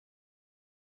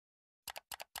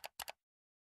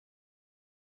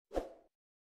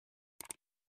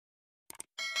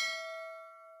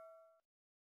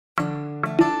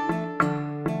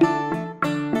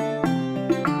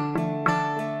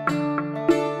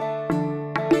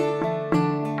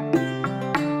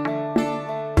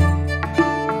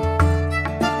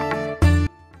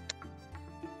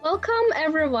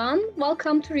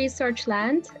welcome to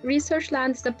Researchland.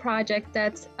 Researchland is a project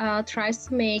that tries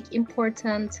to make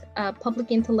important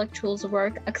public intellectuals'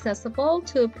 work accessible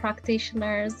to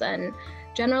practitioners and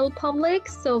general public.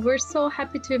 So we're so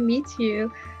happy to meet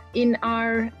you in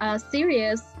our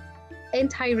series,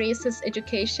 Anti-Racist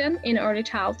Education in Early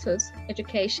Childhood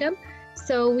Education.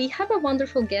 So we have a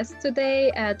wonderful guest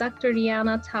today, Dr.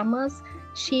 Rhianna Thomas.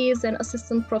 She is an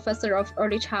assistant professor of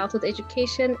early childhood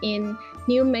education in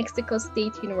New Mexico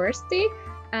State University.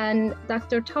 And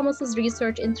Dr. Thomas's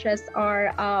research interests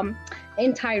are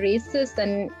anti-racist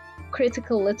and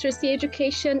critical literacy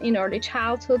education in early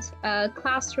childhood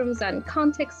classrooms and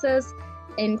contexts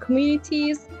in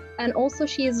communities. And also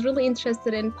she is really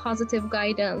interested in positive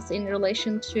guidance in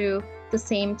relation to the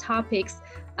same topics.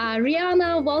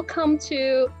 Rhianna, welcome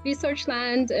to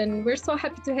Researchland, and we're so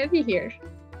happy to have you here.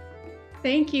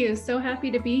 Thank you. So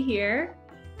happy to be here.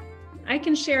 I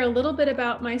can share a little bit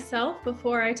about myself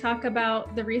before I talk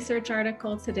about the research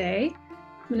article today.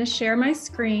 I'm going to share my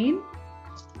screen.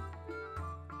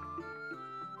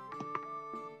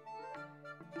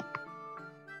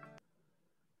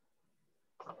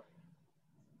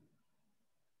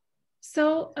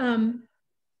 So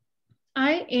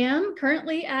I am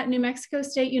currently at New Mexico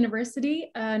State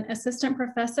University, an assistant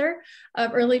professor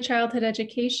of early childhood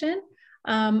education.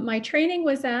 My training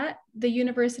was at the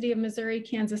University of Missouri,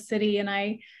 Kansas City, and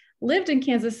I lived in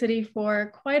Kansas City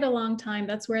for quite a long time.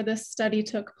 That's where this study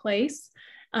took place.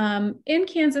 In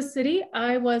Kansas City,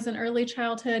 I was an early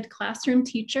childhood classroom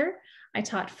teacher. I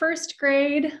taught first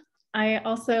grade. I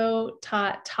also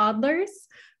taught toddlers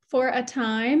for a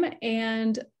time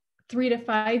and 3 to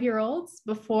 5 year olds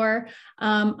before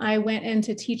I went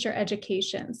into teacher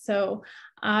education. So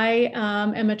I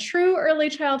am a true early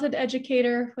childhood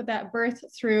educator with that birth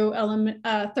through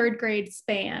third grade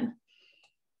span.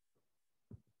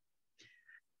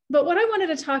 But what I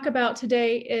wanted to talk about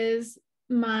today is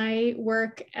my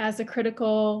work as a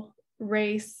critical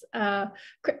race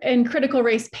and critical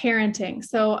race parenting.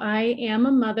 So I am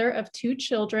a mother of 2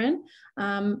 children.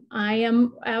 I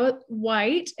am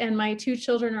white, and my 2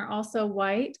 children are also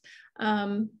white.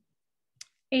 And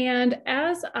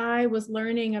as I was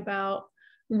learning about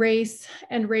race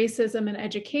and racism in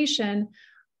education,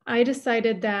 I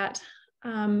decided that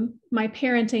my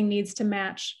parenting needs to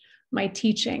match my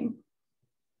teaching.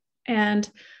 And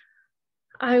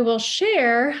I will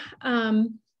share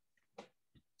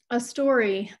a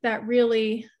story that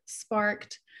really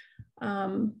sparked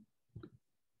my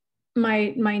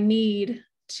need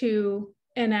to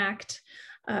enact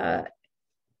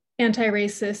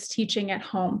anti-racist teaching at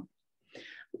home.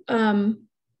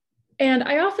 And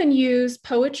I often use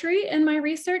poetry in my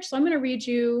research, so I'm going to read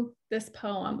you this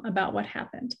poem about what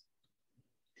happened.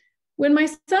 When my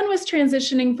son was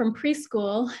transitioning from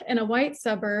preschool in a white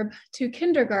suburb to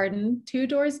kindergarten 2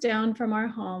 doors down from our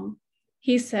home,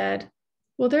 he said,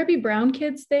 "Will there be brown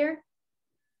kids there?"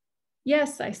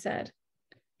 "Yes," I said.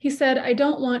 He said, "I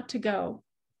don't want to go."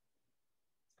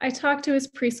 I talked to his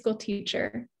preschool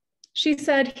teacher. She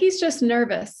said, "He's just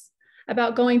nervous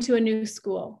about going to a new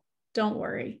school. Don't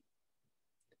worry."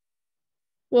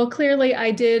 Well, clearly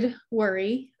I did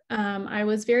worry. I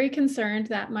was very concerned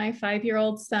that my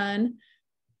 5-year-old son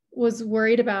was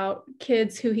worried about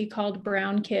kids who he called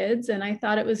brown kids. And I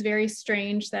thought it was very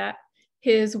strange that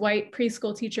his white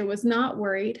preschool teacher was not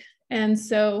worried. And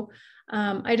so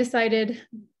I decided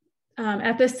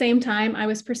at the same time I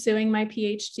was pursuing my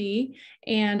PhD,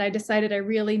 and I decided I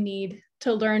really need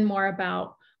to learn more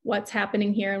about what's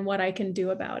happening here and what I can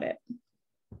do about it.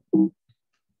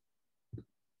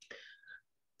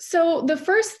 So the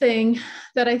first thing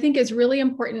that I think is really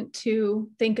important to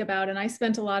think about, and I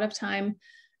spent a lot of time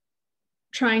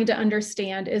trying to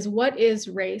understand, is what is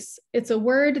race? It's a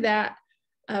word that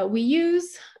we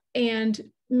use and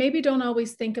maybe don't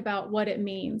always think about what it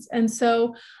means. And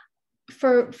so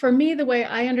for me, the way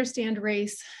I understand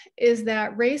race is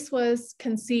that race was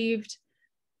conceived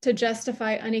to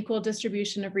justify unequal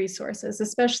distribution of resources,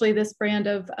 especially this brand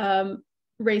of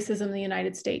racism in the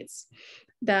United States,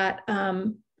 that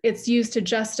it's used to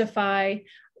justify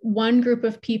one group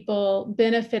of people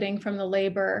benefiting from the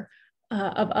labor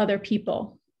of other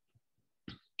people.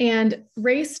 And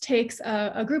race takes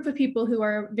a group of people who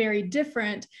are very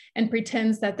different and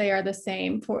pretends that they are the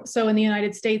same. So in the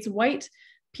United States, white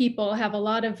people have a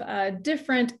lot of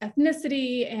different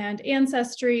ethnicity and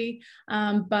ancestry,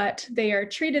 but they are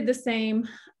treated the same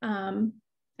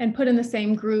and put in the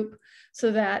same group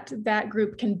so that that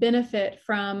group can benefit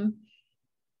from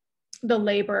the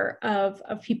labor of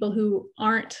people who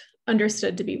aren't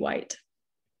understood to be white.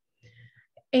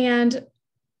 And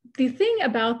the thing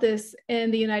about this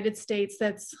in the United States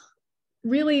that's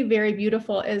really very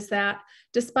beautiful is that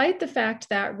despite the fact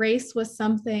that race was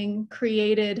something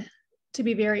created to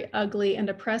be very ugly and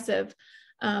oppressive,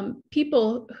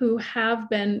 people who have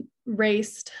been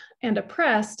raced and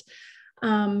oppressed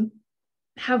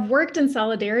have worked in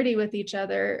solidarity with each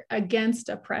other against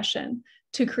oppression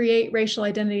to create racial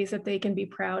identities that they can be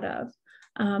proud of.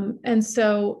 And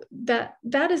so that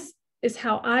is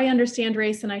how I understand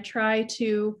race, and I try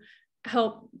to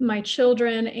help my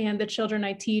children and the children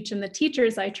I teach and the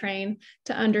teachers I train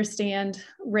to understand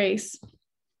race.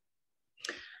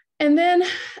 And then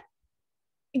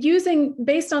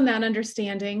based on that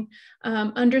understanding,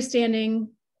 understanding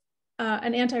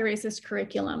an anti-racist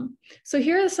curriculum. So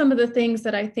here are some of the things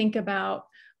that I think about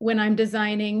when I'm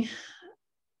designing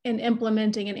and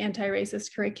implementing an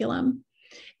anti-racist curriculum.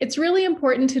 It's really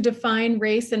important to define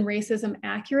race and racism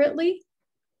accurately,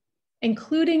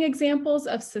 including examples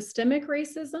of systemic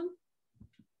racism.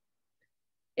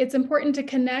 It's important to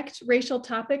connect racial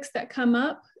topics that come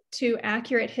up to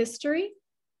accurate history.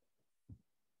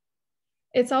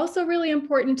 It's also really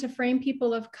important to frame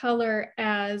people of color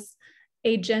as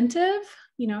agentive,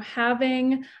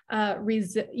 having,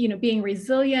 being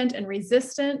resilient and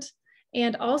resistant,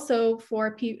 and also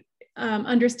for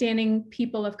understanding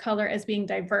people of color as being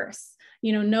diverse.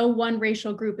 No one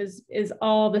racial group is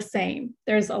all the same.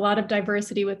 There's a lot of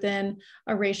diversity within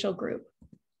a racial group.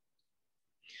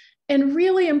 And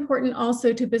really important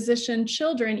also to position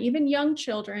children, even young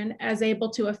children, as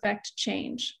able to affect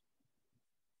change.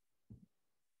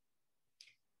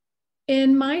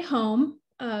 In my home,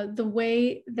 the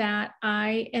way that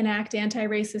I enact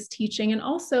anti-racist teaching, and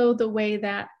also the way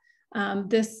that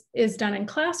this is done in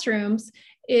classrooms,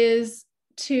 is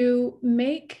to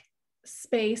make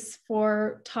space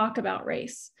for talk about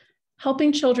race,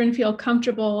 helping children feel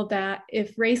comfortable that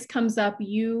if race comes up,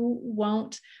 you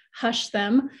won't hush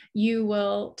them, you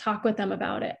will talk with them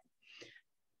about it.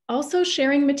 Also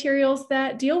sharing materials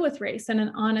that deal with race in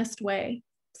an honest way.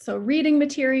 So reading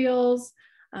materials,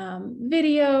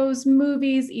 videos,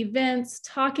 movies, events,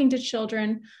 talking to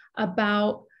children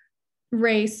about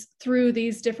race through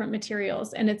these different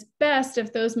materials. And it's best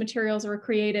if those materials were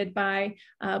created by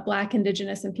Black,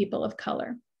 Indigenous, and people of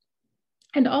color.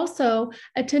 And also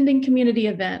attending community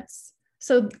events.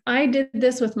 So I did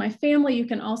this with my family. You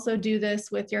can also do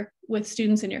this with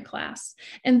students in your class.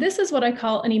 And this is what I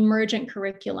call an emergent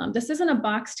curriculum. This isn't a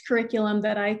boxed curriculum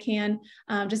that I can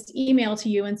just email to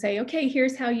you and say, okay,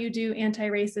 here's how you do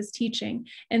anti-racist teaching.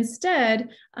 Instead,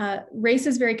 race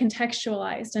is very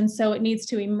contextualized. And so it needs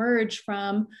to emerge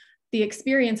from the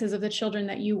experiences of the children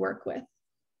that you work with.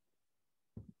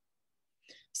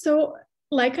 So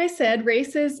like I said,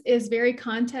 race is very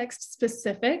context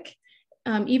specific.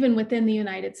 Even within the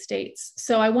United States.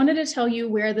 So I wanted to tell you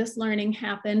where this learning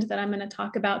happened that I'm going to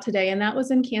talk about today, and that was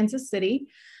in Kansas City,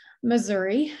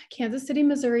 Missouri. Kansas City,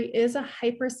 Missouri is a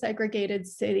hyper-segregated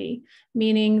city,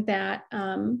 meaning that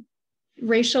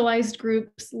racialized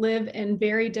groups live in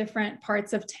very different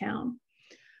parts of town.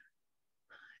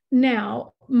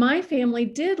 Now, my family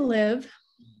did live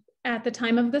at the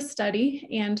time of the study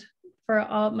and for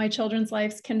all my children's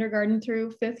lives, kindergarten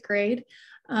through 5th grade,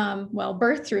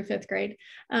 birth through 5th grade,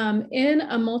 in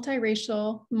a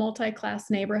multiracial, multi-class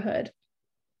neighborhood.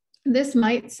 This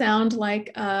might sound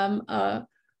like a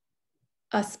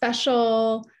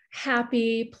special,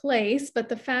 happy place, but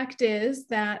the fact is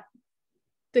that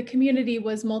the community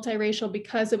was multiracial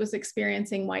because it was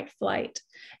experiencing white flight.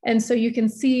 And so you can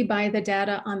see by the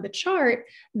data on the chart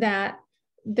that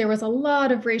there was a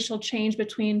lot of racial change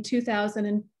between 2000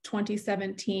 and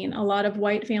 2017, a lot of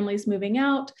white families moving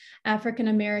out,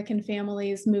 African-American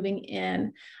families moving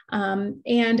in. And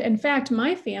in fact,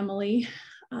 my family,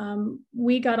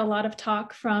 we got a lot of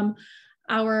talk from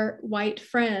our white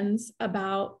friends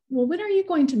about, well, when are you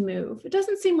going to move? It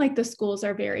doesn't seem like the schools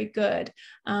are very good.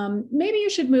 Maybe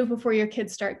you should move before your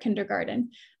kids start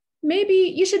kindergarten.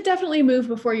 Maybe you should definitely move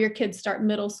before your kids start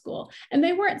middle school. And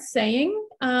they weren't saying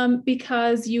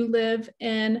because you live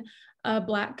in a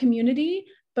Black community,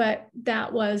 but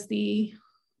that was the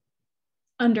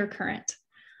undercurrent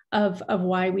of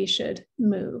why we should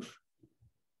move.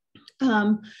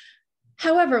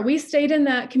 However, we stayed in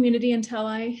that community until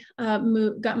I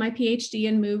got my PhD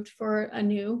and moved for a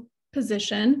new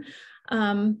position,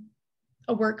 a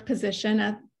work position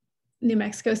at New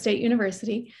Mexico State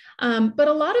University. But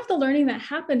a lot of the learning that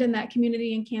happened in that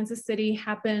community in Kansas City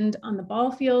happened on the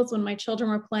ball fields when my children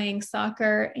were playing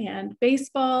soccer and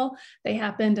baseball. They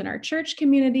happened in our church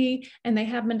community, and they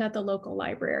happened at the local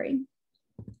library.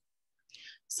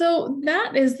 So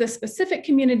that is the specific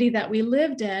community that we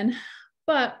lived in,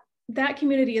 but that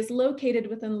community is located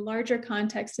within the larger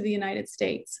context of the United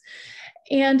States.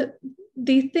 And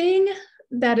the thing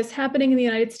that is happening in the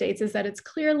United States is that it's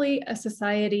clearly a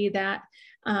society that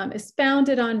is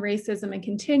founded on racism and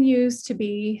continues to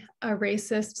be a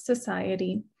racist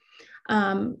society.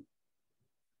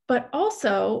 But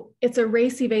also it's a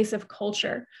race evasive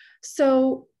culture.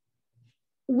 So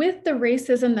with the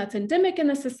racism that's endemic in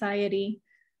the society,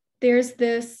 there's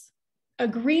this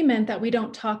agreement that we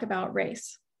don't talk about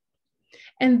race.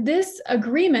 And this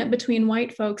agreement between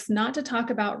white folks not to talk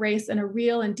about race in a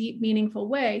real and deep, meaningful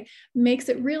way makes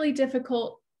it really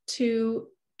difficult to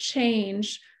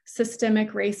change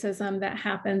systemic racism that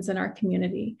happens in our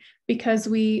community, because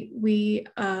we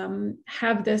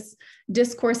have this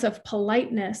discourse of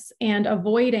politeness and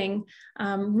avoiding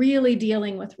really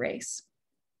dealing with race.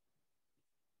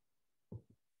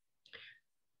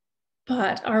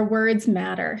 But our words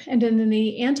matter. And in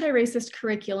the anti-racist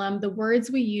curriculum, the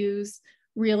words we use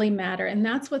really matter. And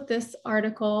that's what this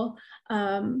article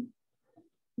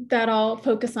that I'll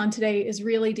focus on today is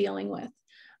really dealing with.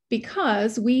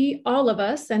 Because we, all of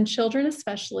us, and children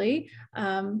especially,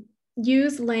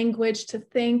 use language to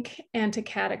think and to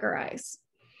categorize.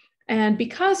 And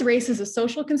because race is a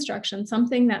social construction,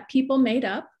 something that people made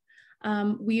up,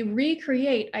 we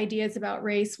recreate ideas about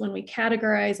race when we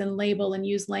categorize and label and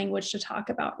use language to talk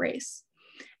about race.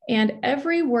 And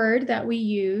every word that we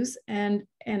use, and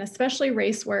especially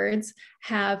race words,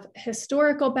 have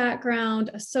historical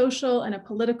background, a social and a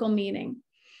political meaning.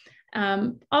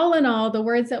 All in all, the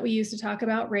words that we use to talk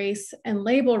about race and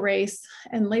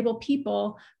label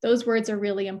people, those words are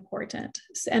really important.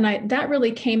 And that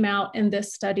really came out in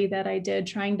this study that I did,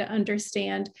 trying to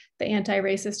understand the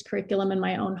anti-racist curriculum in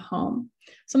my own home.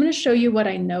 So I'm going to show you what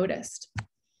I noticed.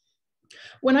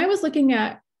 When I was looking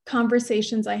at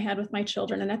conversations I had with my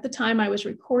children, and at the time I was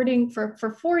recording for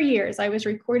 4 years, I was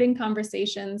recording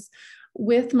conversations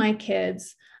with my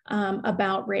kids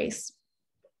about race,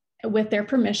 with their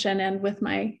permission and with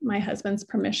my husband's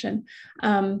permission.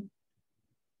 And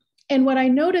what I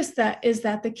noticed is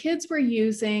that the kids were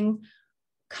using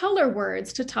color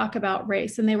words to talk about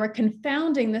race, and they were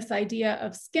confounding this idea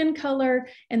of skin color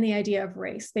and the idea of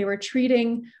race. They were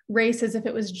treating race as if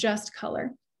it was just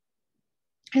color.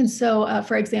 And so,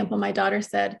 for example, my daughter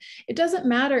said, "It doesn't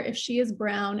matter if she is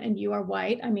brown and you are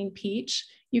white, I mean peach,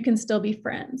 you can still be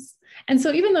friends." And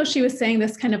so even though she was saying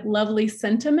this kind of lovely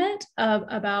sentiment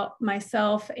about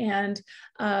myself and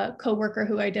a coworker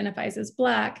who identifies as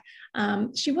Black,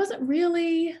 she wasn't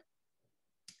really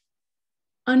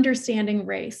understanding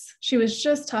race. She was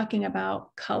just talking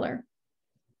about color.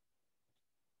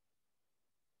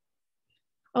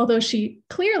 Although she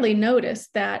clearly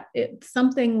noticed that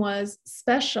something was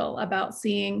special about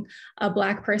seeing a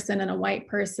Black person and a white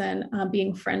person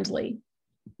being friendly.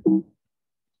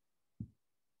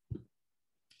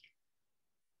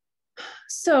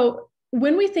 So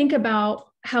when we think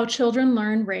about how children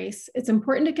learn race, it's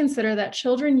important to consider that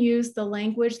children use the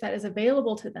language that is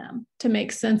available to them to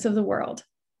make sense of the world.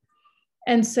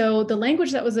 And so the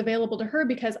language that was available to her,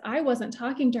 because I wasn't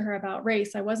talking to her about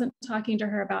race, I wasn't talking to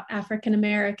her about African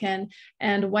American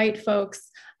and white folks,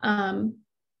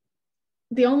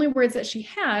 the only words that she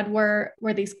had were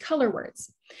these color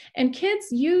words. And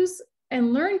kids use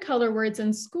and learn color words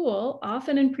in school,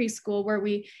 often in preschool,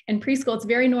 in preschool, it's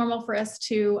very normal for us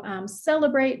to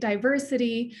celebrate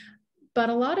diversity, but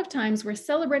a lot of times we're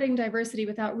celebrating diversity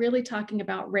without really talking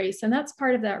about race. And that's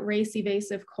part of that race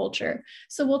evasive culture.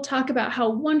 So we'll talk about how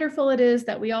wonderful it is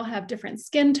that we all have different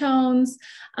skin tones,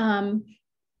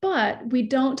 but we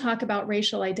don't talk about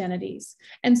racial identities.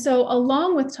 And so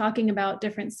along with talking about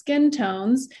different skin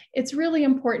tones, it's really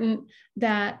important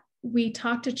that we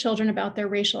talk to children about their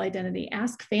racial identity,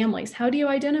 ask families, how do you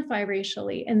identify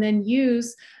racially? And then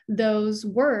use those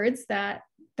words that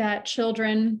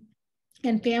children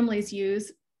and families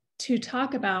use to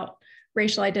talk about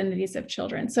racial identities of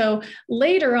children. So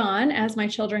later on, as my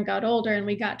children got older and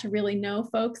we got to really know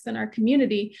folks in our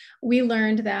community, we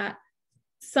learned that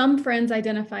some friends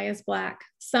identify as Black,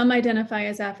 some identify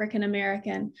as African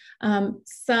American,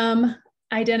 some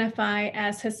identify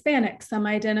as Hispanic, some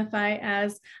identify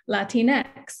as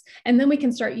Latinx. And then we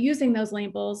can start using those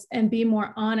labels and be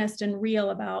more honest and real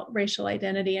about racial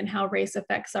identity and how race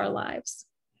affects our lives.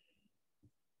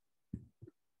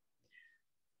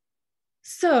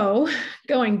 So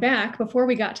going back, before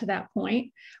we got to that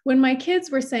point, when my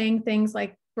kids were saying things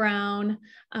like brown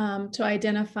to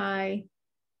identify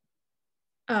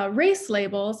race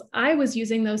labels, I was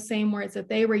using those same words that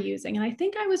they were using. And I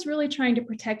think I was really trying to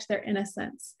protect their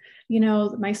innocence. You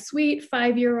know, my sweet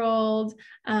 5-year-old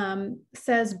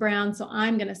says brown, so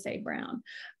I'm going to say brown.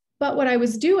 But what I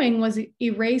was doing was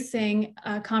erasing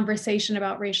a conversation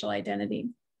about racial identity.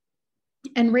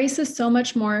 And race is so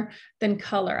much more than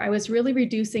color. I was really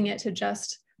reducing it to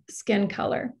just skin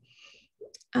color.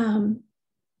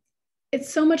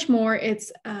 It's so much more.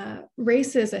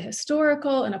 Race is a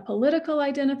historical and a political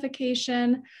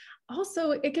identification.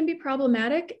 Also, it can be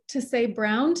problematic to say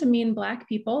brown to mean Black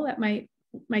people. That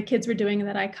my kids were doing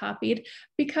that I copied,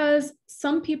 because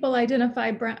some people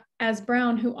identify as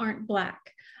brown who aren't Black.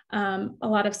 A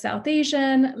lot of South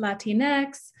Asian,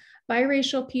 Latinx,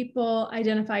 biracial people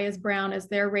identify as brown as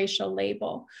their racial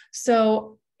label.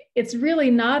 So it's really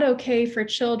not okay for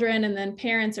children and then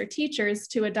parents or teachers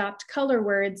to adopt color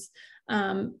words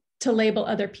to label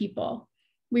other people.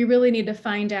 We really need to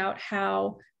find out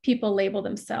how people label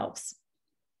themselves.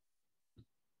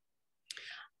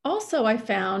 Also, I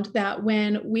found that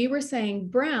when we were saying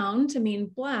brown to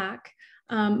mean Black,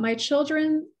 my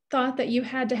children thought that you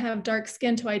had to have dark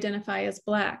skin to identify as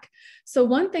Black. So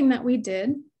one thing that we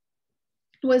did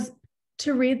was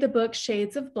to read the book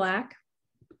Shades of Black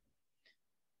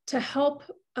to help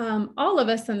all of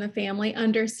us in the family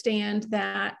understand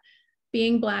that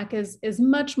being Black is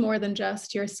much more than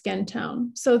just your skin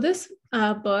tone. So this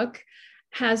book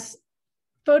has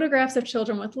photographs of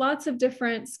children with lots of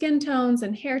different skin tones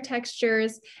and hair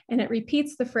textures, and it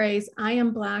repeats the phrase, I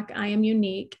am Black, I am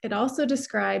unique. It also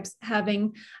describes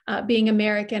being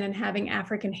American and having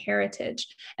African heritage.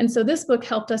 And so this book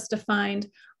helped us define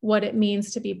what it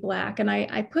means to be Black. And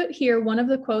I put here one of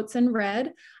the quotes in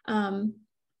red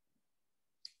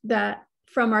that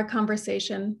from our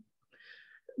conversation.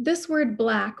 This word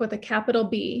Black with a capital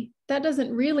B, that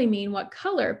doesn't really mean what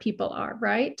color people are,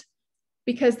 right?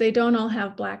 Because they don't all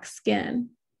have Black skin.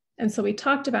 And so we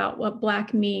talked about what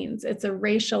Black means. It's a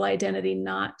racial identity,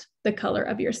 not the color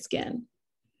of your skin.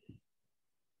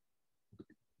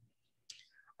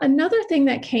 Another thing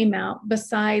that came out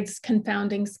besides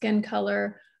confounding skin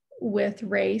color with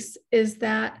race is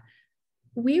that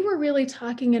we were really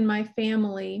talking in my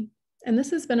family, and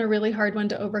this has been a really hard one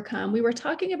to overcome. We were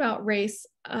talking about race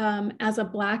as a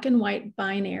Black and white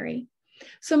binary.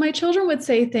 So my children would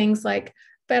say things like,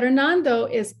 Fernando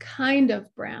is kind of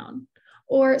brown,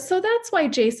 or so that's why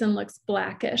Jason looks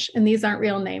Blackish. And these aren't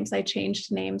real names. I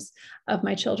changed names of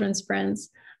my children's friends.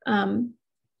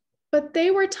 But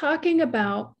they were talking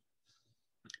about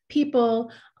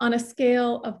people on a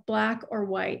scale of Black or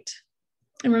white.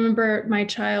 And remember, my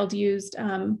child used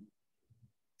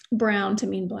brown to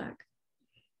mean Black.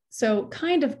 So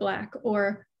kind of Black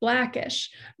or Blackish,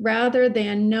 rather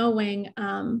than knowing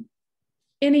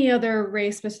any other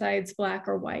race besides Black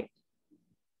or white.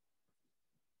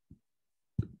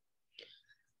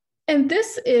 And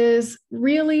this is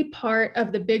really part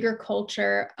of the bigger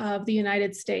culture of the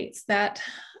United States that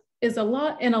is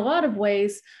in a lot of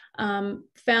ways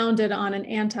founded on an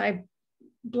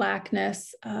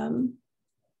anti-Blackness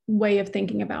way of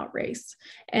thinking about race.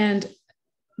 And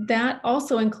that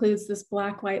also includes this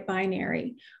Black-white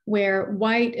binary, where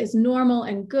white is normal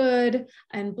and good,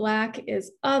 and Black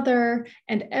is other,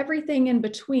 and everything in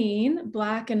between,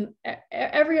 Black and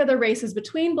every other race is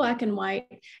between Black and white,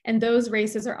 and those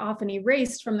races are often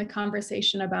erased from the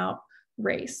conversation about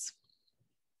race.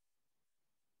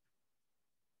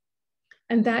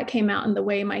 And that came out in the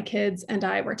way my kids and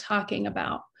I were talking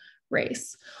about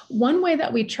race. One way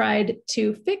that we tried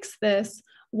to fix this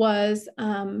was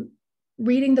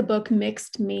reading the book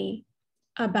Mixed Me,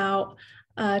 about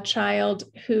a child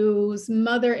whose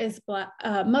mother is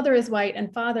white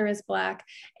and father is Black.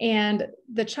 And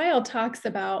the child talks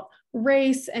about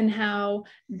race and how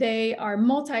they are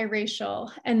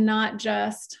multiracial and not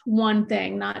just one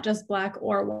thing, not just Black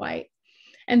or white.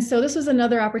 And so this was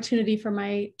another opportunity for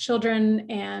my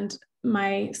children and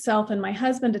myself and my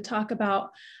husband to talk about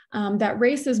that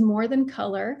race is more than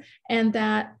color, and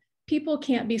that people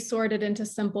can't be sorted into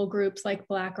simple groups like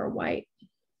Black or white.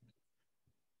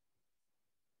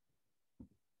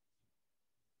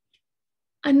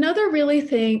 Another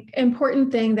really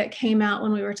important thing that came out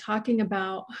when we were talking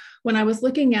about, when I was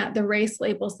looking at the race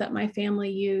labels that my family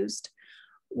used,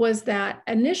 was that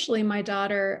initially my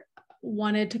daughter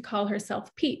wanted to call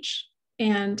herself Peach,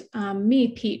 and me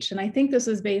Peach. And I think this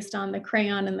was based on the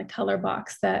crayon in the color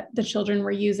box that the children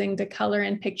were using to color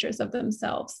in pictures of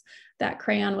themselves. That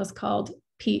crayon was called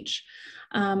Peach.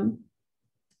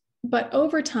 But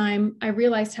over time, I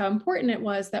realized how important it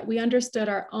was that we understood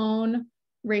our own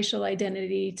racial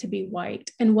identity to be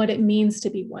white and what it means to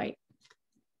be white.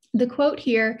 The quote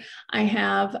here I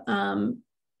have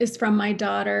is from my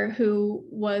daughter, who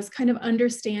was kind of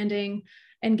understanding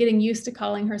and getting used to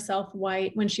calling herself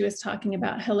white when she was talking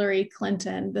about Hillary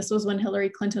Clinton. This was when Hillary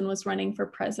Clinton was running for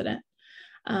president.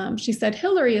 She said,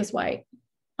 Hillary is white,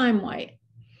 I'm white.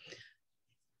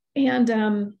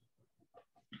 And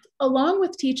along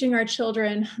with teaching our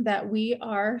children that we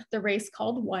are the race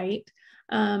called white,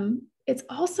 it's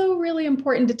also really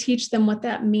important to teach them what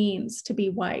that means to be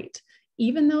white,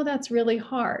 even though that's really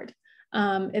hard.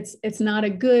 It's not a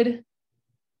good,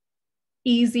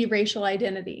 easy racial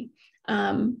identity.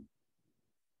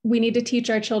 We need to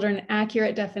teach our children an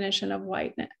accurate definition of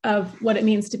white, of what it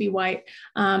means to be white.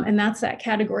 And that's that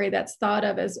category that's thought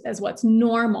of as what's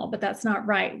normal, but that's not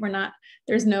right.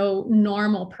 There's no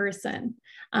normal person.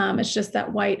 It's just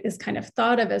that white is kind of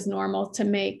thought of as normal to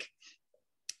make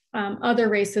other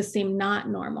races seem not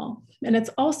normal. And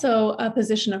it's also a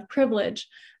position of privilege,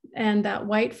 and that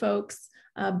white folks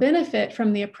benefit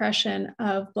from the oppression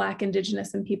of Black,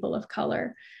 Indigenous, and people of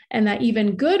color. And that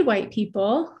even good white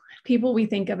people we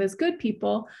think of as good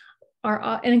people,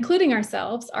 and including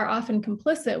ourselves, are often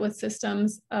complicit with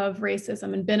systems of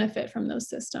racism and benefit from those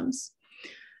systems.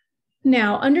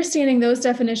 Now, understanding those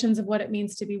definitions of what it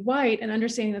means to be white and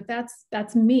understanding that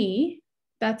that's me,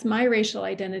 that's my racial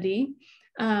identity,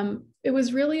 it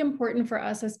was really important for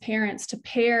us as parents to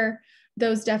pair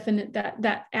those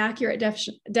that accurate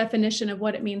definition of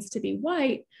what it means to be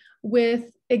white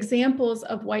with examples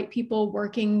of white people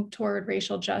working toward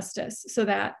racial justice, so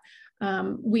that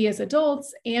we as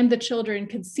adults and the children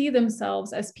could see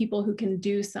themselves as people who can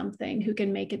do something, who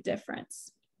can make a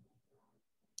difference.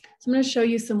 So I'm going to show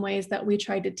you some ways that we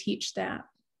tried to teach that.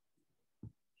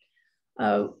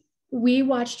 We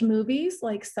watched movies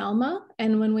like Selma,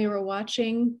 and when we were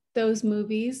watching those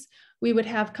movies, we would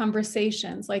have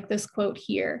conversations like this quote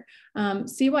here.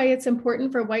 See why it's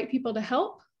important for white people to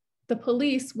help? The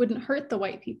police wouldn't hurt the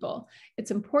white people.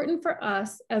 It's important for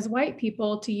us as white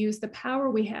people to use the power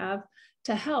we have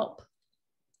to help.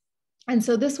 And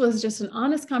so this was just an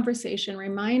honest conversation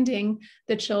reminding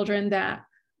the children that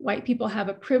white people have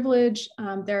a privilege.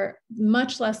 They're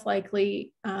much less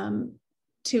likely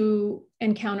to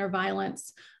encounter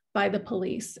violence by the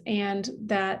police, and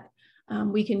that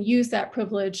we can use that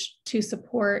privilege to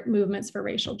support movements for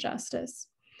racial justice.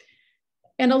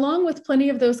 And along with plenty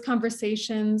of those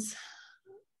conversations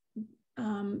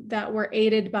that were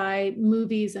aided by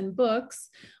movies and books,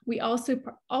 we also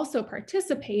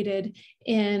participated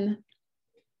in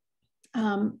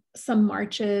some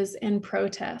marches and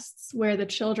protests where the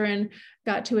children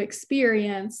got to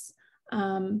experience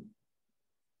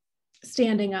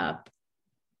standing up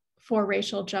for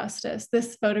racial justice.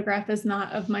 This photograph is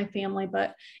not of my family,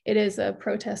 but it is a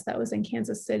protest that was in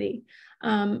Kansas City.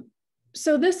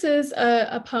 So this is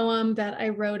a poem that I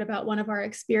wrote about one of our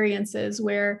experiences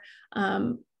where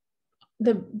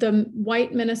the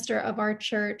white minister of our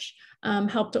church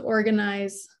helped to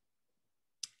organize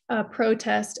a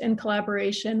protest in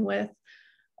collaboration with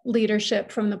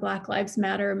leadership from the Black Lives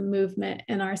Matter movement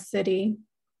in our city.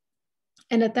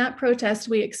 And at that protest,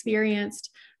 we experienced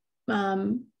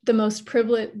the most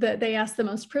privileged, they asked the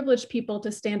most privileged people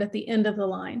to stand at the end of the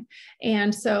line.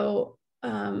 And so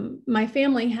my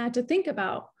family had to think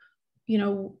about,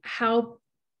 how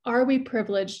are we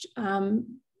privileged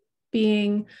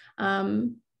being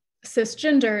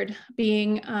cisgendered,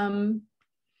 being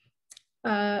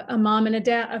a mom and a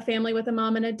dad, a family with a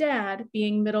mom and a dad,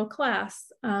 being middle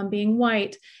class, being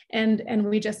white. And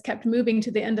we just kept moving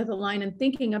to the end of the line and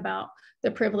thinking about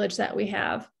the privilege that we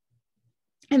have.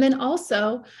 And then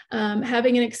also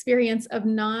having an experience of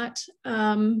not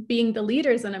being the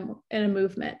leaders in a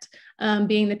movement,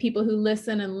 being the people who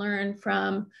listen and learn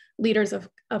from leaders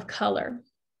of color.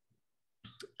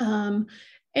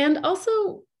 And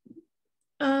also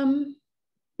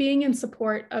being in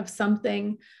support of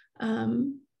something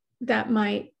that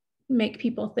might make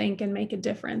people think and make a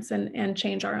difference and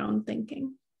change our own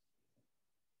thinking.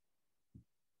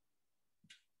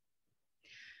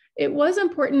 It was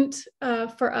important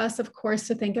for us, of course,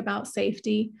 to think about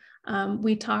safety.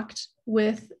 We talked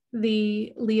with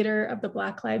the leader of the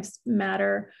Black Lives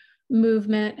Matter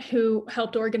movement who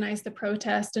helped organize the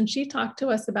protest, and she talked to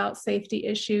us about safety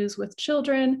issues with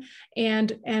children,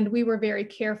 and we were very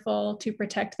careful to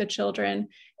protect the children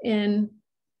in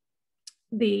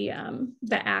the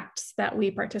acts that we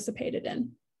participated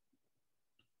in.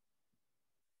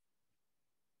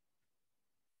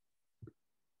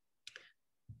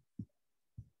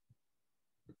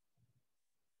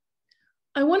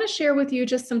 I want to share with you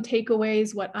just some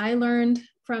takeaways, what I learned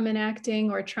from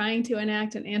enacting or trying to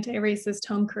enact an anti-racist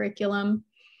home curriculum.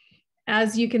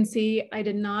 As you can see, I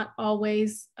did not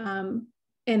always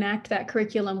enact that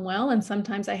curriculum well, and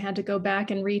sometimes I had to go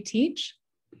back and reteach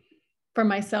for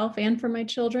myself and for my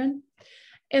children.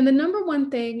 And the number one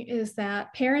thing is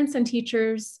that parents and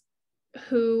teachers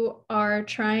who are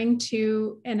trying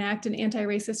to enact an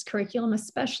anti-racist curriculum,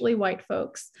 especially white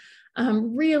folks,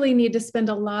 really need to spend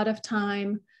a lot of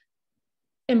time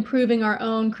improving our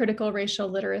own critical racial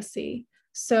literacy.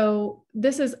 So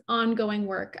this is ongoing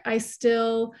work. I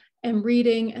still am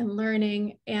reading and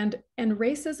learning, and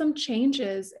racism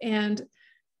changes, and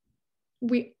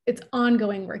it's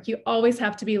ongoing work. You always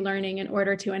have to be learning in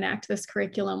order to enact this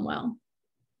curriculum well.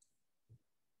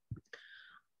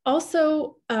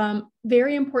 Also,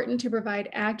 very important to provide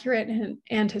accurate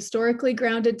and historically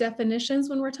grounded definitions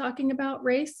when we're talking about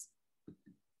race.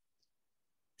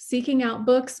 Seeking out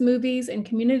books, movies, and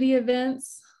community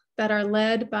events that are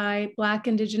led by Black,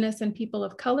 Indigenous, and people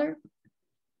of color.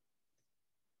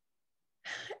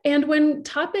 And when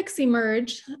topics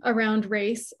emerge around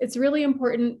race, it's really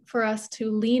important for us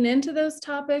to lean into those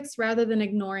topics rather than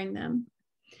ignoring them.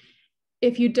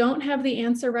 If you don't have the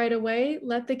answer right away,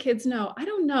 let the kids know, I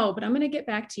don't know, but I'm going to get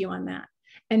back to you on that.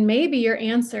 And maybe your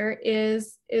answer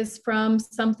is from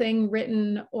something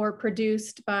written or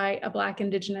produced by a Black,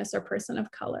 Indigenous, or person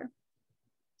of color.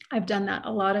 I've done that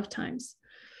a lot of times.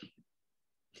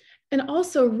 And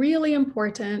also really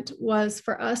important was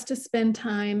for us to spend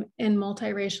time in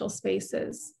multiracial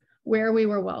spaces where we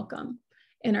were welcome,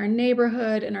 in our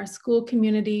neighborhood, in our school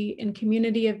community, in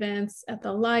community events, at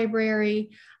the library.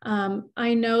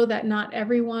 I know that not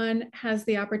everyone has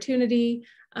the opportunity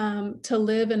to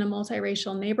live in a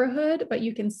multiracial neighborhood, but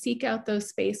you can seek out those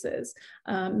spaces.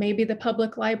 Maybe the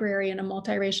public library in a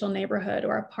multiracial neighborhood,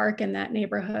 or a park in that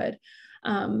neighborhood.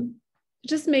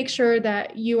 Just make sure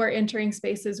that you are entering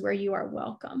spaces where you are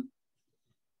welcome.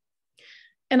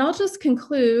 And I'll just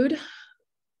conclude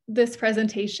this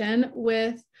presentation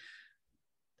with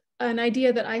an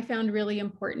idea that I found really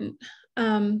important.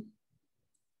 The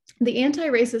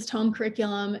anti-racist home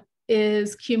curriculum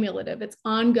is cumulative, it's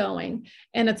ongoing,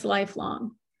 and it's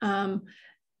lifelong.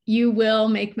 You will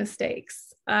make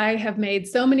mistakes. I have made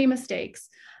so many mistakes,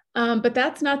 but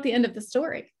that's not the end of the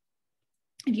story.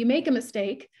 If you make a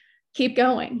mistake, keep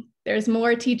going. There's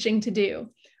more teaching to do.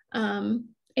 And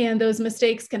those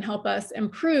mistakes can help us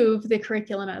improve the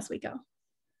curriculum as we go.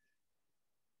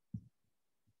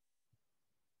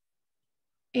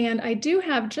 And I do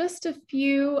have just a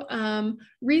few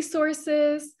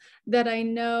resources that I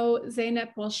know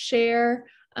Zeynep will share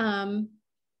in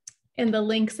the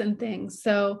links and things.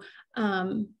 So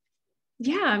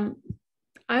yeah,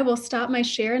 I will stop my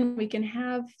share and we can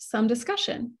have some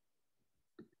discussion.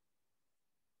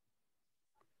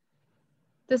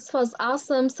 This was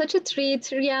awesome. Such a treat,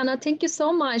 Rhianna. Thank you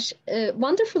so much.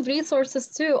 Wonderful resources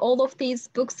too. All of these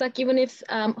books, like even if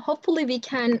hopefully we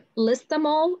can list them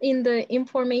all in the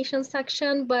information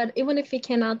section, but even if we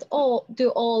cannot do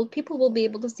all, people will be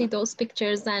able to see those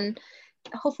pictures and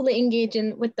hopefully engage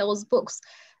with those books.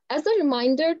 As a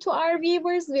reminder to our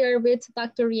viewers, we are with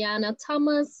Dr. Rhianna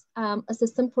Thomas,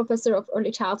 Assistant Professor of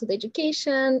Early Childhood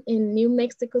Education in New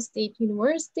Mexico State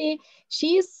University.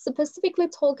 She is specifically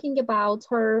talking about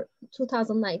her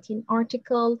 2019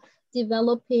 article,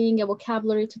 Developing a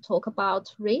Vocabulary to Talk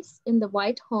About Race in the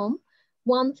White Home,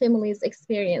 One Family's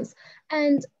Experience.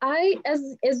 And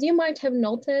as you might have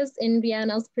noticed in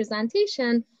Rhianna's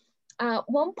presentation,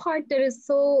 one part that is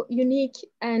so unique,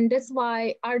 and that's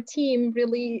why our team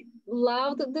really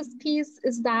loved this piece,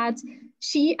 is that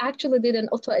she actually did an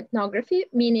autoethnography,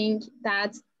 meaning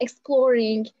that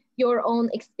exploring your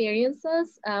own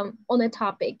experiences on a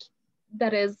topic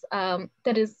that is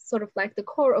sort of like the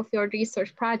core of your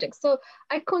research project. So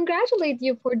I congratulate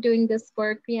you for doing this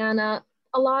work, Rhianna.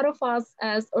 A lot of us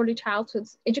as early childhood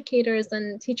educators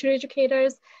and teacher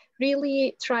educators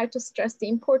really try to stress the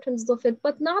importance of it,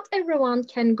 but not everyone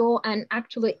can go and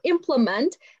actually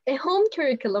implement a home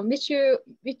curriculum, which you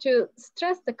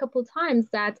stressed a couple times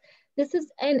that this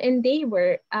is an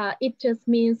endeavor. It just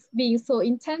means being so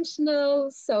intentional,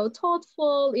 so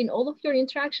thoughtful in all of your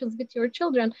interactions with your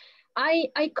children.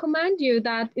 I commend you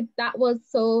that that was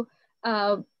so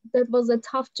that was a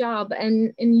tough job,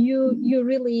 and you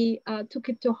really took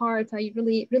it to heart. I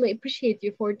really appreciate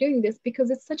you for doing this,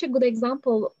 because it's such a good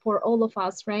example for all of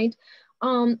us, right?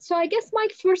 So I guess my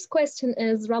first question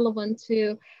is relevant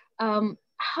to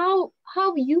how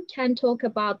you can talk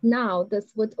about now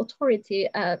this with authority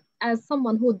as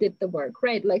someone who did the work,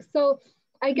 right? Like, so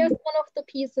I guess one of the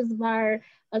pieces where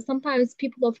sometimes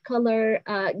people of color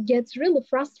get really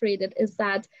frustrated is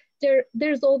that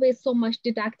there's always so much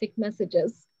didactic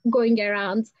messages going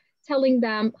around telling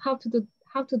them how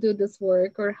to do this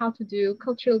work, or how to do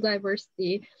cultural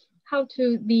diversity, how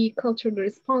to be culturally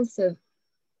responsive.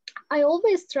 I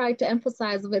always try to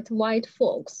emphasize with white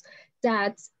folks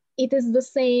that it is the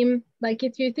same, like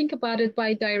if you think about it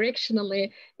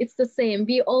bi-directionally, it's the same.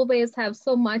 We always have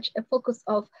so much a focus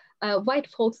of white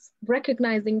folks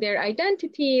recognizing their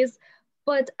identities,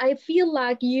 but I feel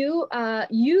like you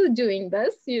doing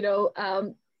this,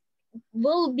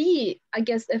 will be, I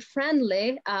guess, a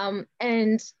friendly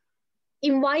and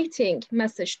inviting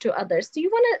message to others. Do you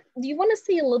want to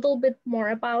say a little bit more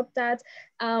about that?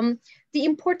 The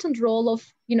important role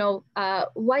of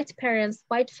white parents,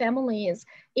 white families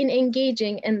in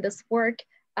engaging in this work,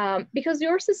 because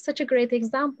yours is such a great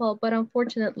example, but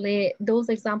unfortunately those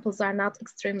examples are not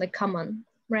extremely common,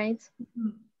 right?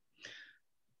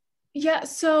 Yeah,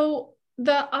 so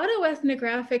the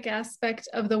autoethnographic aspect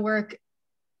of the work,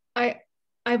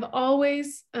 I've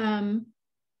always been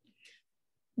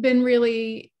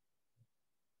really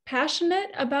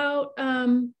passionate about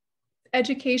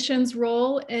education's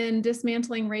role in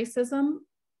dismantling racism,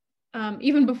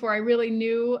 even before I really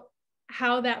knew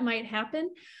how that might happen.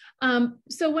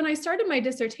 So when I started my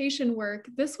dissertation work,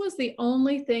 this was the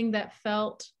only thing that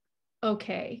felt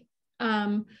okay.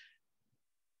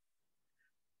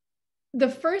 The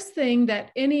first thing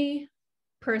that any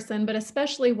person, but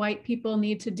especially white people,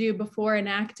 need to do before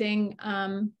enacting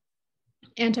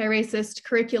anti-racist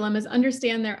curriculum is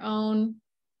understand their own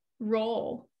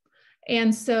role.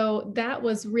 And so that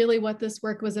was really what this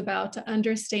work was about, to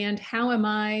understand how am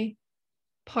I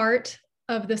part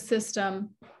of the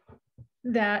system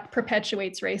that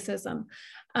perpetuates racism.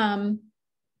 And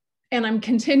I'm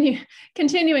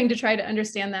continuing to try to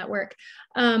understand that work.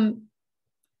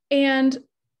 And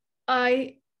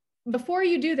before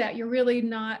you do that, you're really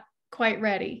not quite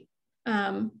ready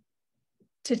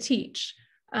to teach.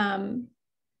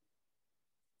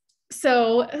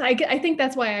 So I think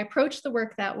that's why I approach the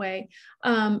work that way.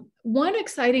 One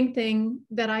exciting thing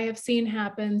that I have seen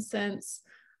happen since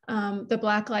the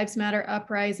Black Lives Matter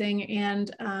uprising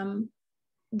and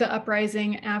the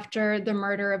uprising after the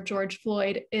murder of George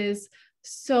Floyd is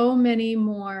so many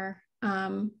more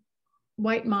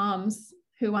white moms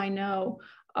who I know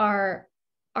are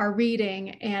reading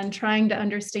and trying to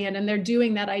understand, and they're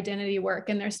doing that identity work,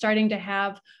 and they're starting to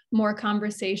have more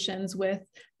conversations with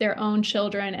their own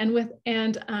children,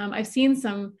 and I've seen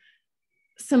some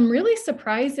really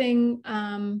surprising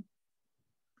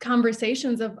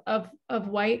conversations of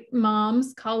white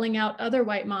moms calling out other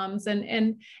white moms,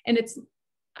 and it's,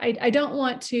 I don't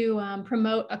want to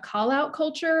promote a call out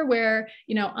culture where,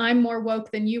 I'm more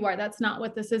woke than you are. That's not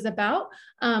what this is about.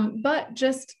 But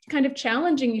just kind of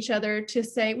challenging each other to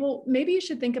say, well, maybe you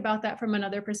should think about that from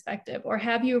another perspective, or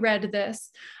have you read this?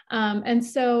 And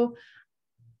so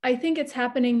I think it's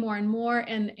happening more and more,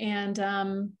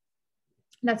 and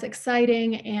that's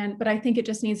exciting. But I think it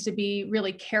just needs to be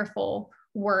really careful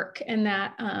work, and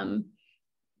that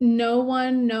no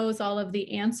one knows all of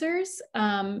the answers,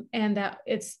 and that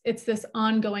it's this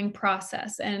ongoing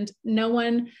process, and no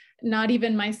one, not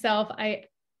even myself, I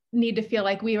need to feel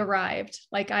like we've arrived.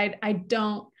 Like I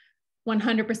don't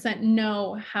 100%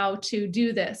 know how to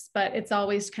do this, but it's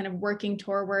always kind of working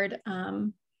toward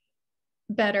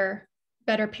better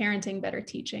parenting, better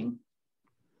teaching.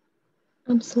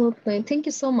 Absolutely. Thank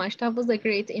you so much. That was a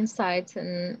great insight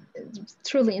and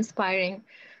truly inspiring.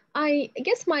 I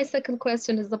guess my second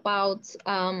question is about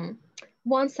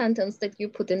one sentence that you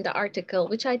put in the article,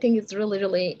 which I think is really,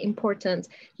 really important.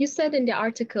 You said in the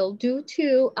article, due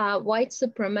to white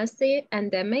supremacy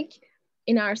endemic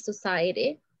in our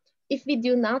society, if we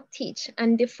do not teach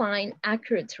and define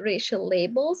accurate racial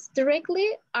labels directly,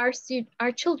 our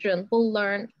children will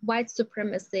learn white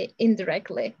supremacy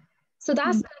indirectly. So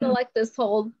that's kind of like this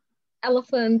whole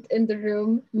elephant in the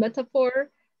room metaphor.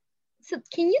 So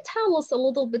can you tell us a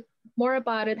little bit more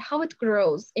about it, how it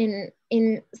grows in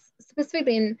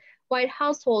specifically in white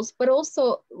households, but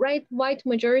also white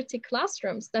majority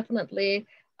classrooms, definitely,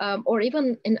 or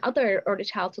even in other early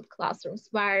childhood classrooms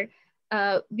where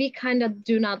we kind of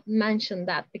do not mention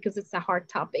that because it's a hard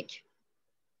topic.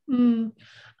 I'm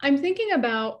thinking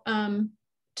about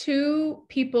two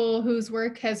people whose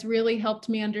work has really helped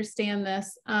me understand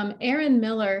this. Aaron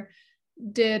Miller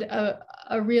did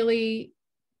a really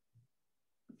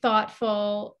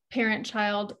thoughtful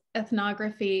parent-child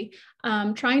ethnography,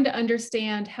 trying to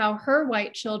understand how her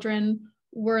white children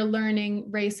were learning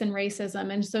race and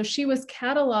racism. And so she was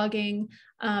cataloging,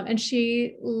 and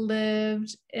she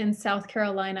lived in South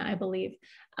Carolina, I believe.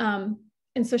 And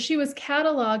so she was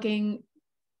cataloging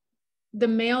the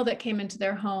mail that came into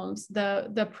their homes,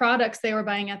 the products they were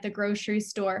buying at the grocery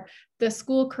store, the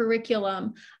school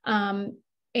curriculum,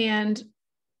 and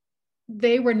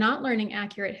they were not learning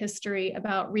accurate history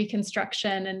about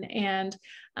Reconstruction and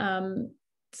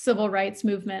civil rights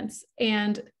movements.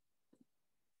 And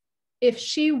if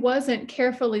she wasn't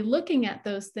carefully looking at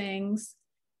those things,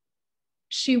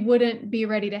 she wouldn't be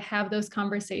ready to have those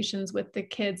conversations with the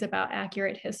kids about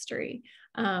accurate history,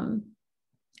 and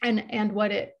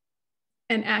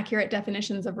accurate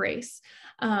definitions of race.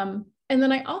 And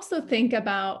then I also think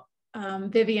about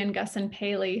Vivian, Gus, and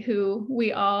Paley, who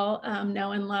we all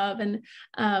know and love. And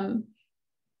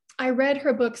I read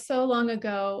her book so long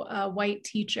ago, White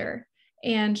Teacher,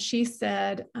 and she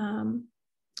said,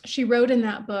 she wrote in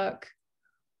that book,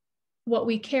 what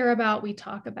we care about, we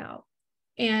talk about.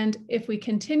 And if we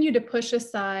continue to push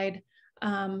aside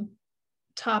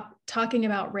talking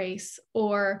about race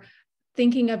or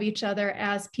thinking of each other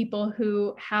as people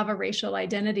who have a racial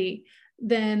identity,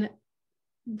 then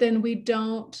we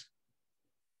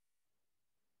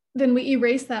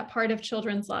erase that part of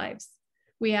children's lives.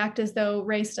 We act as though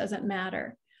race doesn't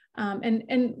matter.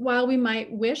 And while we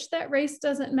might wish that race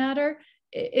doesn't matter,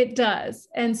 it does.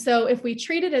 And so if we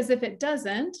treat it as if it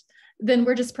doesn't, then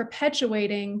we're just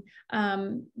perpetuating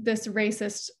this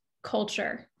racist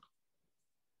culture.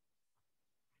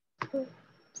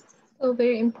 So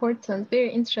very important,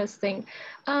 very interesting.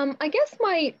 I guess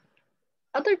my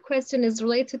other question is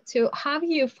related to, have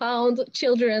you found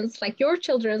your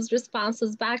children's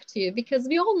responses back to you? Because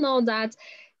we all know that,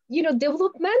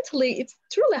 developmentally, it's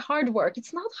truly hard work.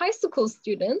 It's not high school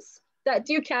students that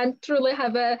you can truly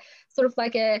have a sort of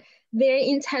like a very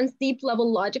intense, deep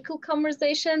level logical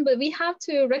conversation, but we have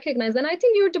to recognize, and I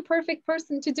think you're the perfect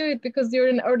person to do it because you're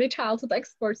an early childhood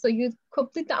expert, so you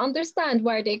completely understand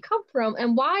where they come from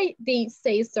and why they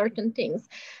say certain things.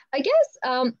 I guess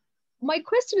my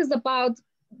question is about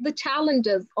the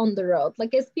challenges on the road.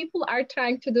 Like, as people are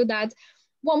trying to do that,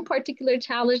 one particular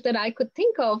challenge that I could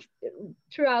think of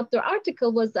throughout the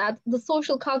article was that the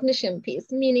social cognition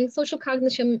piece, meaning social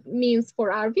cognition means,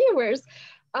 for our viewers,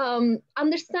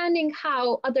 understanding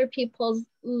how other people's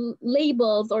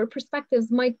labels or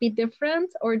perspectives might be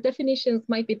different, or definitions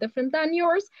might be different than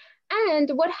yours,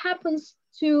 and what happens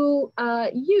to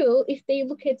you if they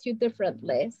look at you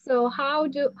differently. So how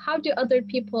do other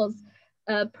people's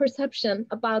perception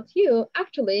about you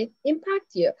actually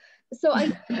impact you? So I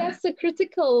think that's a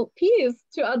critical piece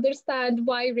to understand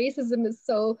why racism is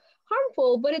so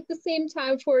harmful, but at the same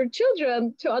time for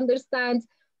children to understand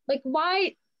like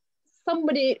why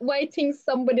things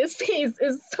somebody says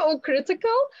is so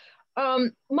critical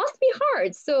must be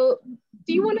hard. So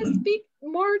do you want to speak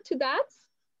more to that?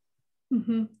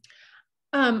 Mm-hmm.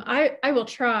 I will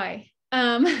try.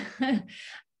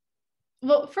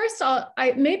 Well, first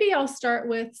I'll start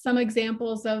with some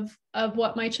examples of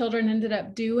what my children ended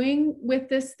up doing with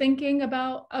this thinking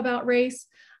about race.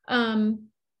 I'm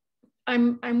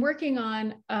working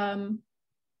on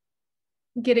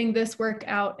getting this work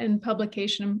out in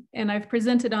publication, and I've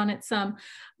presented on it some.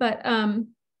 But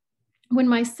when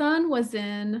my son was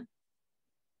in,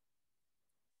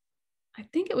 I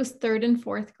think it was 3rd and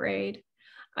 4th grade,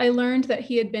 I learned that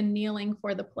he had been kneeling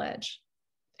for the pledge.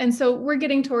 And so we're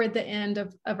getting toward the end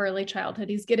of early childhood.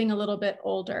 He's getting a little bit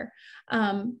older.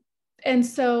 And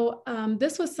so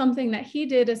this was something that he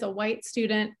did as a white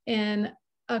student in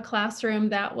a classroom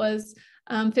that was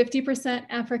 50%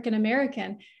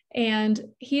 African-American. And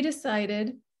he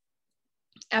decided,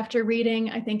 after reading,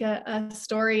 I think, a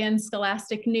story in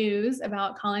Scholastic News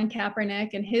about Colin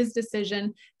Kaepernick and his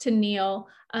decision to kneel,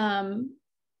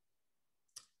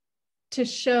 to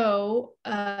show,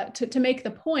 to make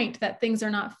the point that things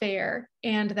are not fair,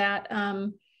 and that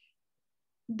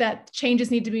that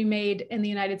changes need to be made in the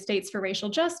United States for racial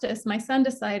justice, my son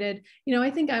decided, I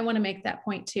think I want to make that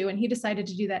point too. And he decided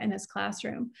to do that in his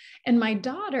classroom. And my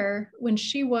daughter, when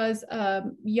she was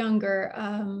younger,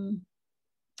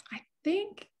 I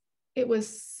think it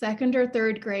was 2nd or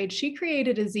 3rd grade, she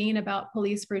created a zine about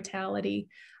police brutality.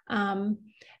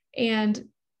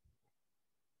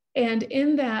 And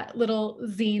in that little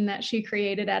zine that she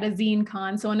created at a zine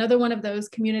con, so another one of those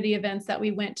community events that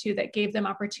we went to that gave them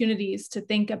opportunities to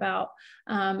think about,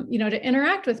 to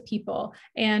interact with people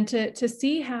and to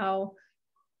see how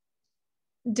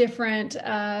different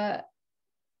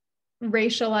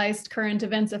racialized current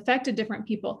events affected different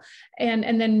people,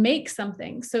 and then make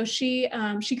something. So she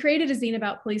created a zine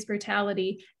about police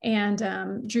brutality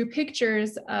and drew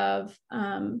pictures of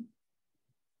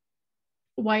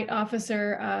white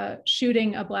officer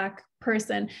shooting a Black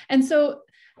person. And so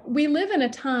we live in a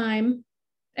time,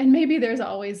 and maybe it's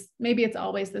always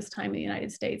this time in the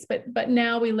United States, but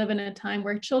now we live in a time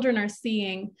where children are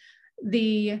seeing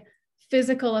the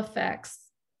physical effects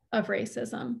of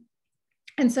racism.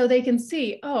 And so they can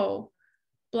see,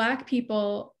 Black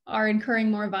people are incurring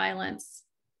more violence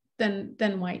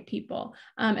than white people.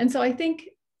 And so I think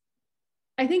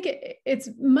I think it's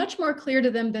much more clear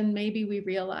to them than maybe we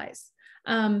realize.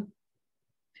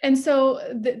 And so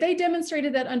they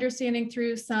demonstrated that understanding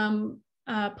through some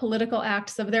political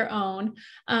acts of their own.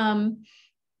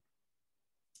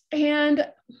 And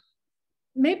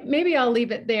maybe I'll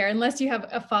leave it there unless you have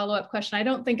a follow-up question. I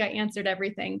don't think I answered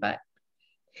everything, but.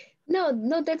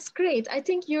 No, that's great. I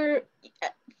think you're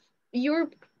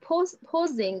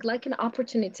posing like an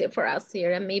opportunity for us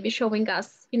here, and maybe showing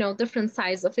us, different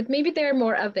sides of it. Maybe they're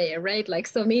more aware, right? Like,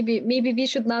 so maybe we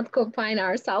should not confine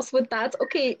ourselves with that.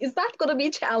 Okay, is that going to be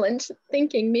challenge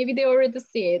thinking? Maybe they already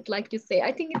see it, like you say.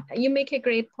 I think you make a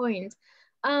great point.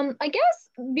 I guess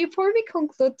before we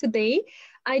conclude today,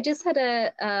 I just had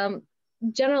a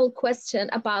general question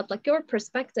about like your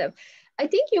perspective. I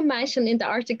think you mentioned in the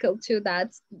article too that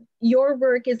your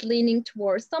work is leaning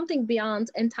towards something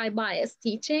beyond anti-bias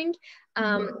teaching,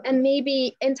 and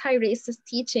maybe anti-racist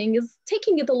teaching is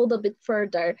taking it a little bit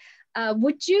further.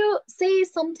 Would you say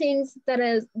some things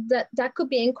that could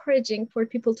be encouraging for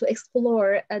people to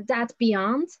explore that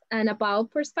beyond and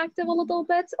about perspective a little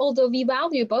bit? Although we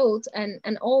value both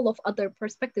and all of other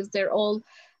perspectives, they're all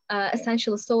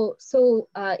essentially so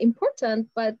important.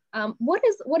 But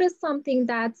what is something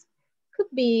that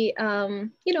could be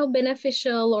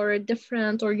beneficial or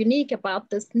different or unique about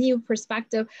this new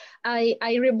perspective? I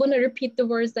want to repeat the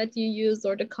words that you use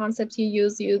or the concepts you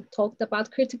use. You talked about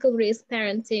critical race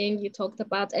parenting, you talked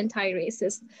about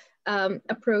anti-racist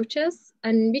approaches,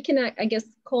 and we can I guess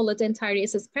call it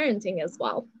anti-racist parenting as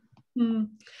well.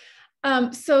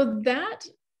 So that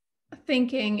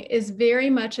thinking is very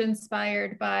much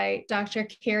inspired by Dr.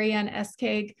 Carrie-Ann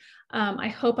Eskeg. I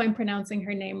hope I'm pronouncing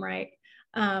her name right.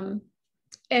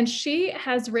 And she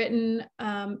has written,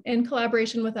 in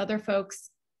collaboration with other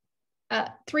folks,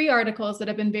 3 articles that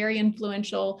have been very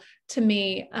influential to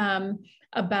me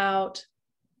about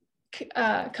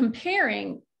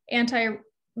comparing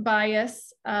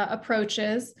anti-bias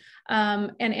approaches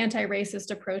and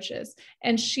anti-racist approaches.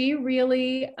 And she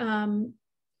really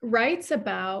writes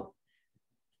about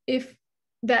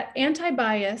that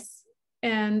anti-bias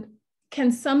and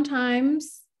can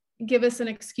sometimes give us an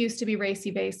excuse to be race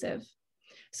evasive.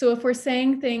 So if we're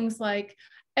saying things like,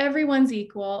 everyone's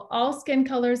equal, all skin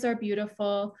colors are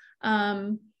beautiful,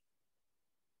 then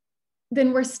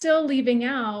we're still leaving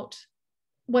out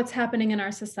what's happening in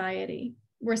our society.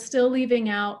 We're still leaving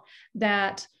out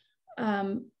that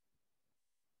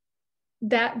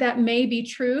that may be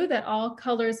true, that all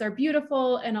colors are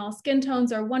beautiful and all skin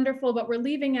tones are wonderful, but we're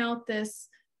leaving out this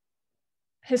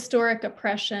historic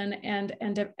oppression and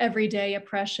everyday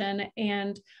oppression,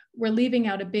 and we're leaving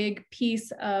out a big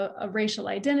piece of racial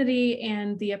identity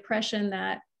and the oppression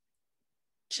that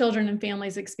children and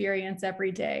families experience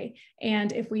every day.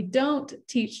 And if we don't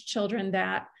teach children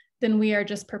that, then we are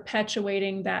just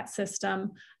perpetuating that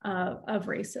system of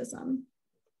racism.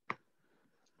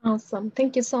 Awesome.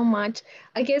 Thank you so much.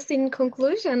 I guess in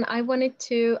conclusion, I wanted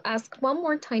to ask one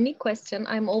more tiny question.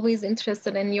 I'm always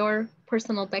interested in your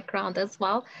personal background as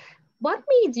well. What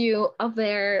made you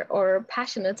aware or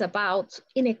passionate about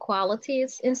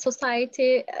inequalities in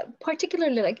society,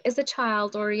 particularly like as a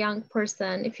child or a young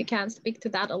person, if you can speak to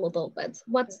that a little bit?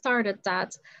 What started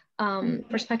that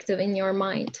perspective in your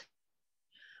mind?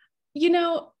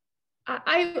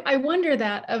 I wonder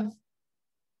that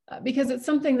because it's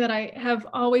something that I have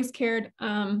always cared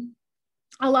a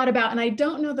lot about, and I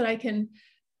don't know that I can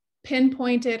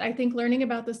pinpoint it. I think learning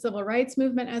about the civil rights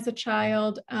movement as a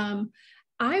child,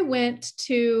 I went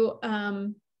to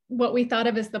what we thought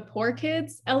of as the poor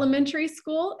kids elementary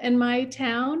school in my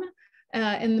town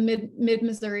in the mid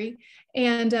Missouri,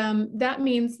 and that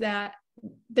means that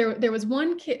there was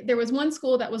one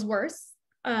school that was worse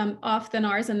off than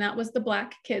ours, and that was the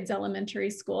Black kids elementary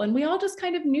school, and we all just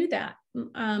kind of knew that.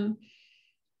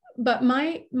 But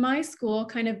my school,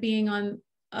 kind of being on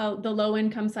the low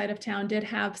income side of town, did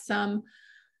have some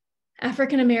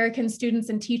African American students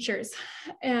and teachers,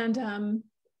 and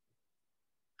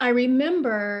I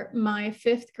remember my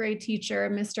 5th grade teacher,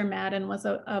 Mr. Madden, was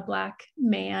a Black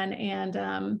man,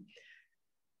 and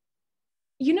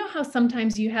you know how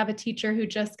sometimes you have a teacher who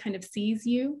just kind of sees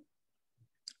you?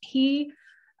 He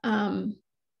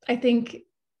I think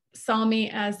saw me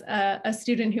as a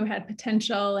student who had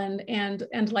potential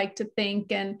and liked to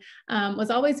think, and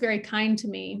was always very kind to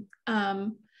me.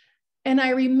 And I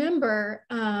remember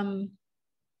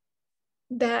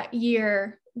that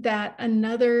year that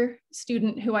another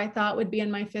student who I thought would be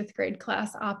in my 5th grade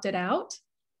class opted out.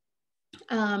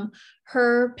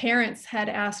 Her parents had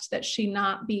asked that she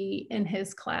not be in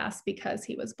his class because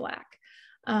he was Black.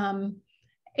 And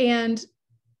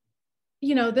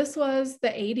this was the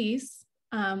 80s.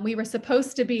 We were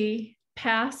supposed to be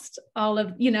past all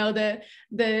of,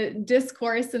 the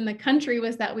discourse in the country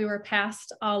was that we were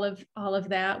past all of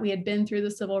that. We had been through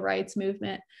the civil rights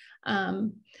movement.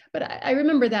 But I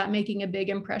remember that making a big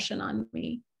impression on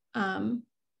me,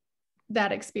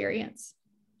 that experience.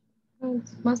 It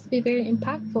must be very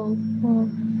impactful.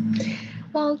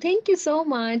 Well, thank you so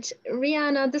much,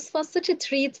 Rhianna. This was such a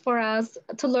treat for us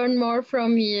to learn more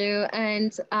from you,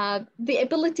 and the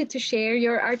ability to share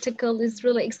your article is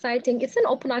really exciting. It's an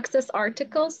open access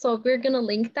article, so we're going to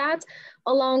link that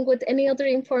along with any other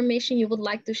information you would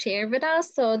like to share with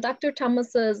us. So Dr.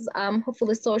 Thomas's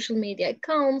hopefully social media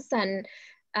accounts and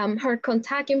her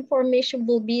contact information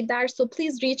will be there. So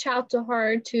please reach out to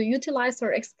her to utilize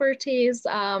her expertise.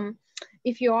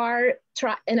 If you are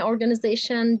an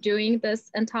organization doing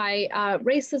this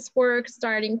anti-racist work,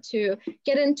 starting to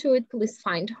get into it, please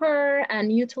find her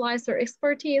and utilize her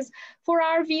expertise. For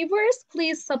our viewers,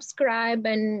 please subscribe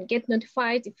and get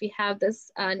notified if we have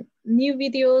this new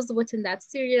videos within that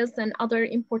series and other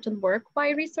important work by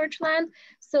Researchland.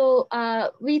 So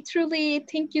we truly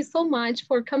thank you so much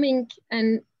for coming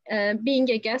and being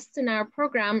a guest in our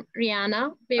program,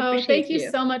 Rhianna. We appreciate thank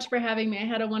you so much for having me. I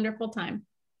had a wonderful time.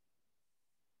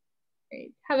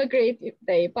 Great. Have a great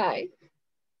day. Bye.